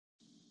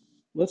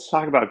Let's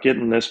talk about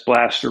getting this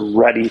blaster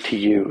ready to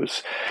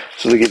use.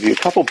 So they give you a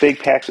couple big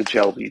packs of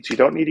gel beads. You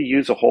don't need to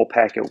use a whole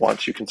pack at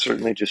once. You can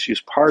certainly just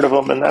use part of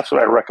them, and that's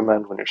what I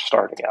recommend when you're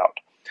starting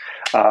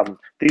out.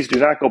 These do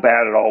not go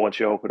bad at all once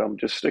you open them.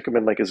 Just stick them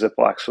in like a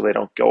Ziploc so they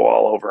don't go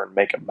all over and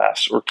make a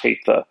mess, or tape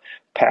the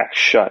pack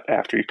shut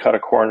after you cut a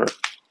corner.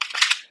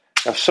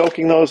 Now,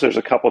 soaking those, there's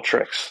a couple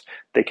tricks.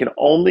 They can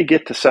only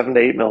get to 7 to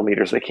 8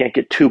 millimeters. They can't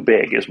get too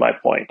big, is my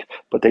point,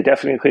 but they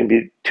definitely can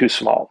be too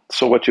small.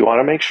 So what you want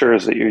to make sure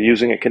is that you're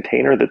using a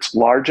container that's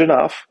large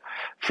enough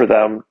for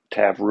them to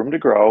have room to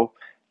grow.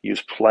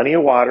 Use plenty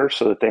of water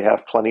so that they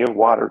have plenty of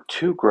water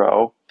to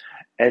grow,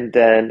 and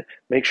then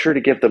make sure to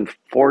give them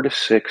 4 to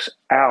 6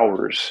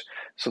 hours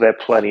so they have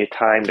plenty of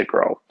time to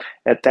grow.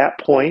 At that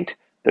point,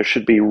 there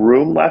should be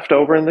room left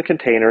over in the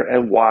container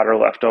and water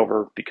left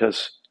over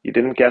because you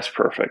didn't guess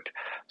perfect.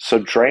 So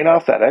drain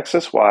off that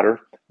excess water,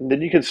 and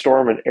then you can store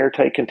them in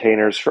airtight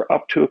containers for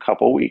up to a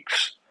couple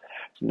weeks.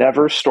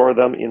 Never store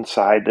them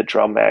inside the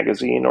drum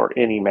magazine or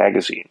any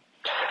magazine.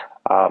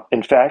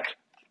 In fact,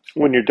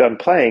 when you're done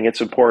playing,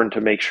 it's important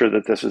to make sure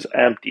that this is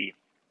empty.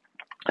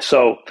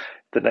 So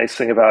the nice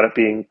thing about it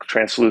being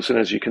translucent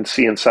is you can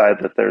see inside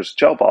that there's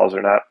gel balls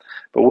or not.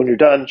 But when you're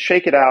done,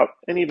 shake it out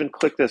and even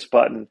click this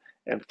button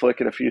and flick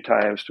it a few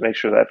times to make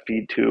sure that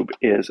feed tube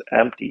is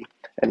empty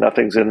and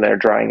nothing's in there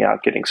drying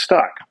out, getting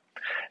stuck.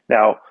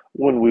 Now,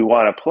 when we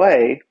want to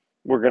play,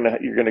 you're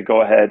going to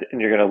go ahead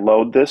and you're going to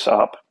load this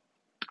up,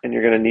 and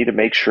you're going to need to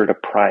make sure to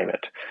prime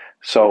it.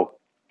 So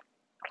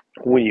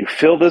when you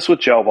fill this with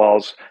gel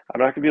balls,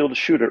 I'm not going to be able to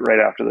shoot it right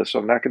after this, so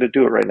I'm not going to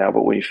do it right now,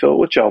 but when you fill it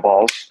with gel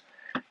balls,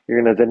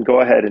 you're going to then go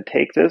ahead and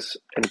take this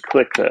and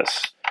click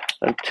this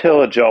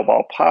until a gel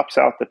ball pops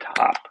out the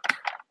top.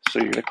 So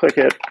you're going to click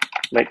it.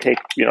 It might take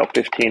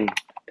 15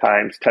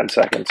 times, 10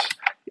 seconds,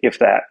 if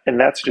that. And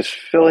that's just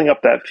filling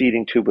up that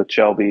feeding tube with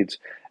gel beads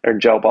or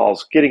gel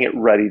balls, getting it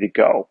ready to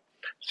go.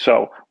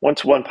 So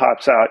once one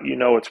pops out, you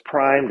know it's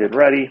primed and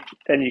ready,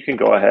 and you can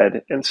go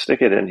ahead and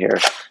stick it in here.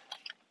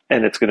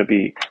 And it's going to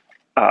be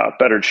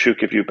better to shoot,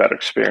 give you a better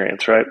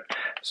experience, right?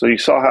 So you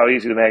saw how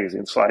easy the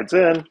magazine slides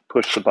in,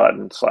 push the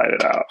button, slide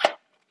it out.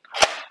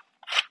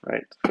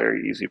 Right,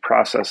 very easy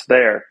process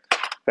there.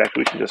 In fact,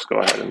 we can just go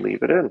ahead and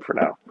leave it in for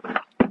now.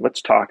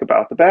 Let's talk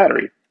about the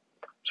battery.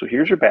 So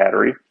here's your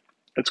battery.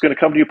 It's going to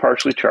come to you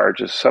partially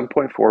charged. It's a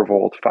 7.4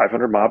 volt,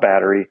 500 mAh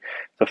battery.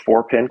 It's a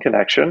 4-pin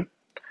connection.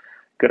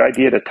 Good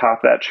idea to top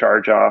that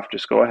charge off.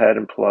 Just go ahead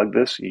and plug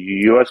this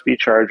USB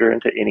charger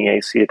into any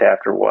AC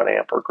adapter 1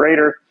 amp or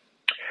greater.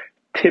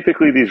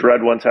 Typically, these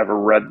red ones have a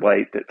red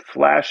light that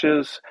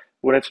flashes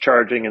when it's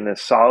charging and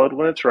is solid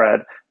when it's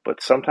red,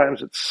 but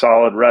sometimes it's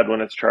solid red when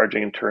it's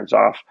charging and turns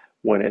off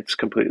when it's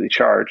completely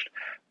charged.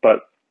 But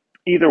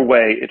either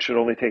way, it should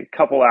only take a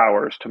couple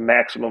hours to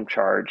maximum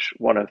charge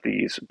one of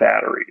these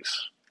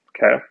batteries,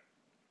 okay?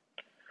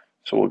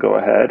 So we'll go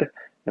ahead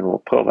and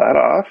we'll pull that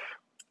off,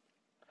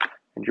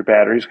 and your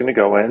battery is going to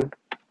go in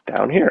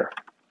down here.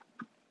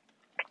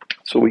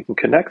 So we can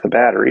connect the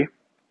battery.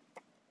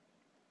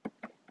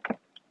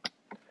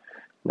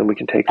 Then we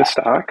can take the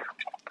stock.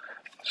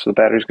 So the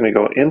battery is going to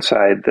go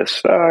inside this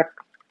stock.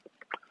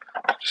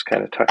 Just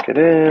kind of tuck it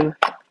in.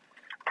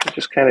 And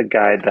just kind of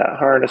guide that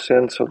harness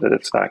in so that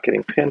it's not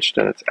getting pinched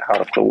and it's out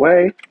of the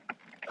way.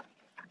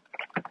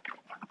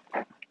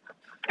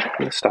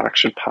 And the stock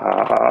should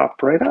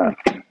pop right on.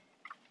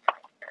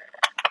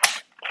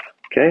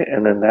 Okay,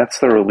 and then that's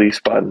the release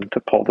button to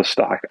pull the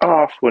stock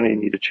off when you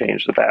need to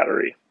change the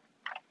battery.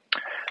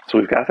 So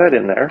we've got that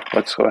in there.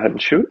 Let's go ahead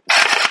and shoot.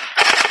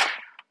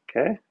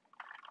 Okay.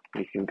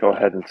 You can go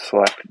ahead and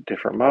select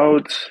different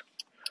modes.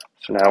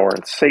 So now we're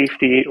in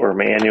safety or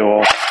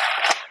manual.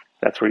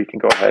 That's where you can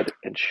go ahead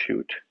and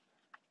shoot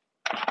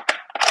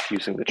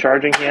using the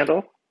charging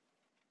handle.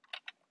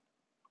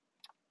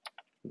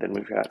 Then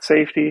we've got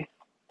safety.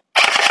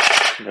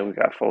 And then we've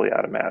got fully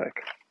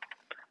automatic.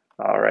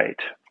 All right.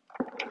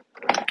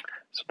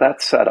 So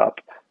that's set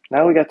up.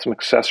 Now we got some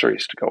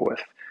accessories to go with.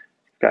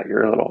 You've got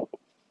your little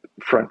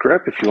front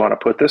grip. If you want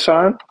to put this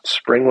on,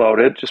 spring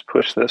loaded, just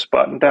push this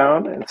button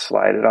down and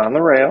slide it on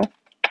the rail.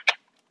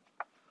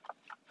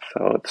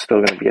 So it's still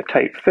going to be a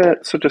tight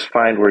fit, so just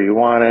find where you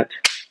want it.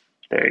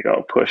 There you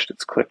go, pushed,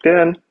 it's clicked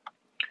in.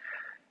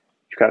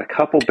 You've got a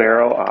couple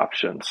barrel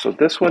options. So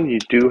this one you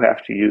do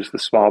have to use the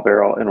small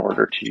barrel in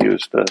order to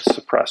use the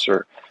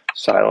suppressor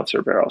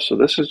silencer barrel. So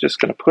this is just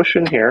going to push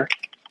in here.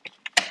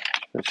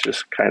 Let's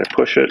just kind of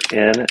push it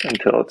in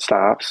until it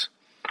stops.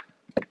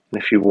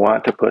 And if you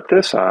want to put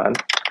this on,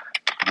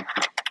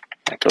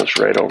 that goes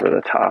right over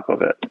the top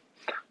of it.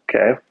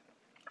 Okay,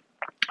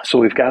 so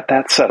we've got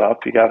that set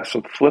up. You got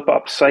some flip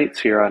up sights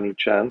here on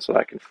each end, so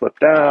that can flip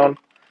down,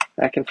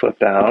 that can flip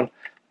down.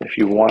 If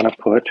you want to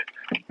put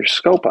your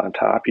scope on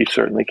top, you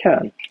certainly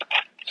can.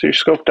 So your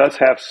scope does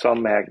have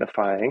some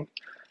magnifying,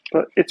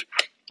 but it's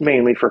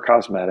mainly for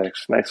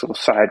cosmetics. Nice little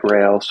side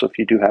rail, so if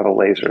you do have a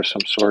laser of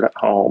some sort at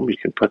home, you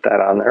can put that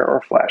on there, or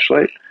a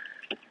flashlight.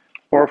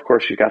 Or of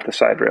course, you got the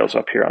side rails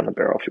up here on the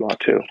barrel if you want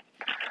to.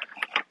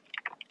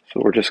 So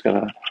we're just going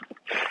to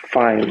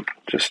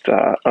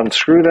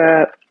unscrew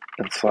that,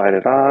 and slide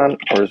it on.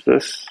 Or is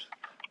this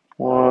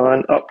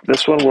one? Oh,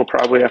 this one we'll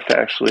probably have to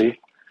actually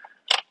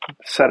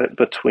set it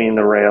between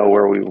the rail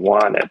where we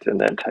want it and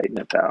then tighten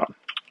it down.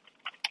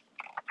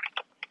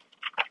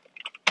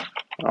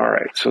 All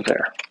right, so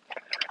there.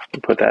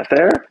 We'll put that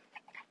there.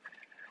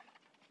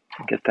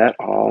 Get that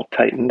all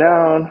tightened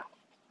down.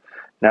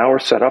 Now we're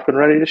set up and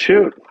ready to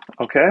shoot,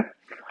 okay?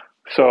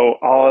 So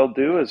all I'll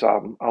do is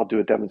I'll do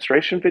a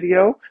demonstration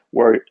video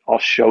where I'll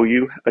show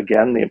you,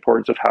 again, the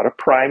importance of how to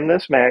prime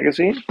this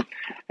magazine.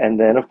 And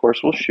then, of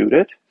course, we'll shoot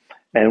it.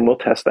 And we'll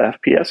test the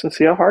FPS and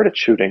see how hard it's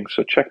shooting.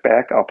 So check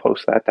back. I'll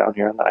post that down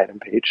here on the item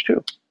page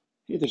too.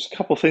 Hey, there's a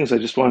couple things I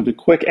just wanted to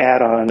quick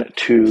add on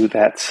to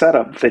that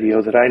setup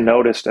video that I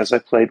noticed as I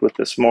played with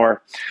this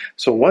more.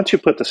 So once you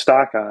put the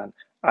stock on,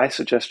 I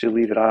suggest you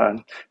leave it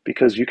on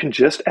because you can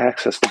just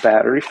access the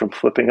battery from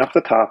flipping up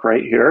the top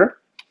right here.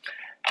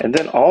 And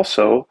then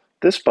also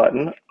this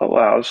button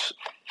allows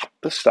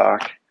the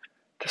stock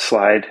to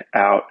slide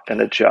out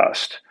and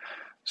adjust.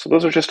 So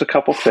those are just a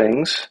couple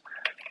things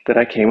that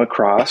I came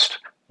across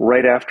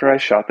right after I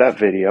shot that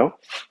video,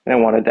 and I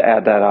wanted to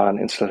add that on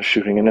instead of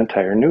shooting an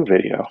entire new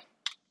video.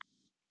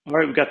 All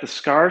right, we've got the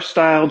Scar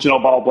style gel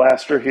ball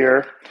blaster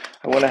here.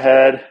 I went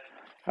ahead,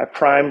 I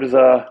primed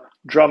the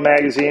drum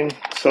magazine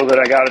so that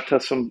I got it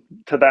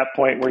to that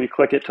point where you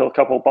click it till a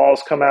couple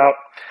balls come out.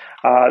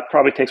 It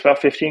probably takes about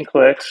 15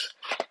 clicks.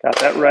 Got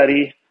that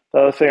ready. The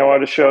other thing I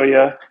wanted to show you,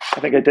 I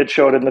think I did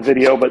show it in the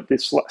video, but the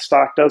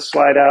stock does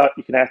slide out.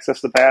 You can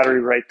access the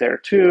battery right there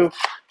too.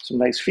 Some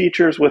nice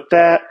features with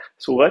that.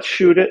 So let's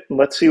shoot it and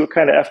let's see what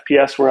kind of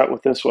FPS we're at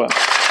with this one.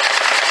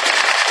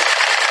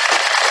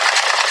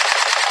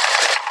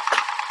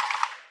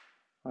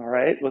 All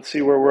right, let's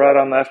see where we're at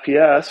on the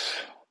FPS.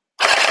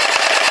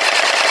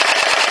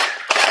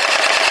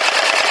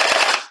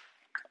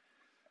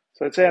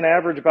 So I'd say on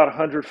average about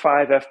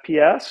 105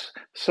 FPS.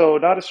 So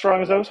not as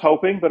strong as I was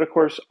hoping, but of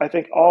course I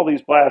think all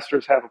these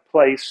blasters have a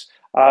place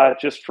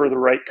just for the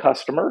right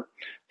customer.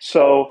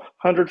 So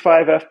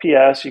 105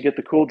 FPS, you get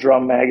the cool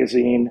drum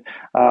magazine,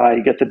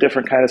 you get the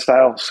different kind of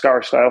style,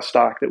 Scar style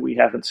stock that we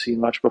haven't seen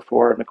much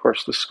before, and of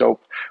course the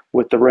scope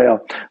with the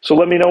rail. So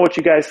let me know what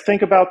you guys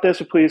think about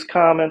this. Please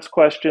comments,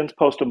 questions,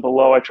 post them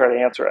below. I try to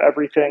answer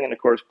everything. And of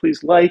course,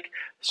 please like,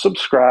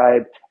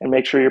 subscribe, and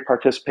make sure you're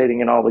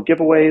participating in all the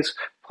giveaways.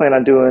 Plan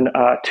on doing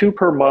 2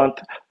 per month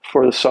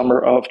for the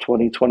summer of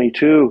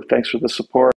 2022. Thanks for the support.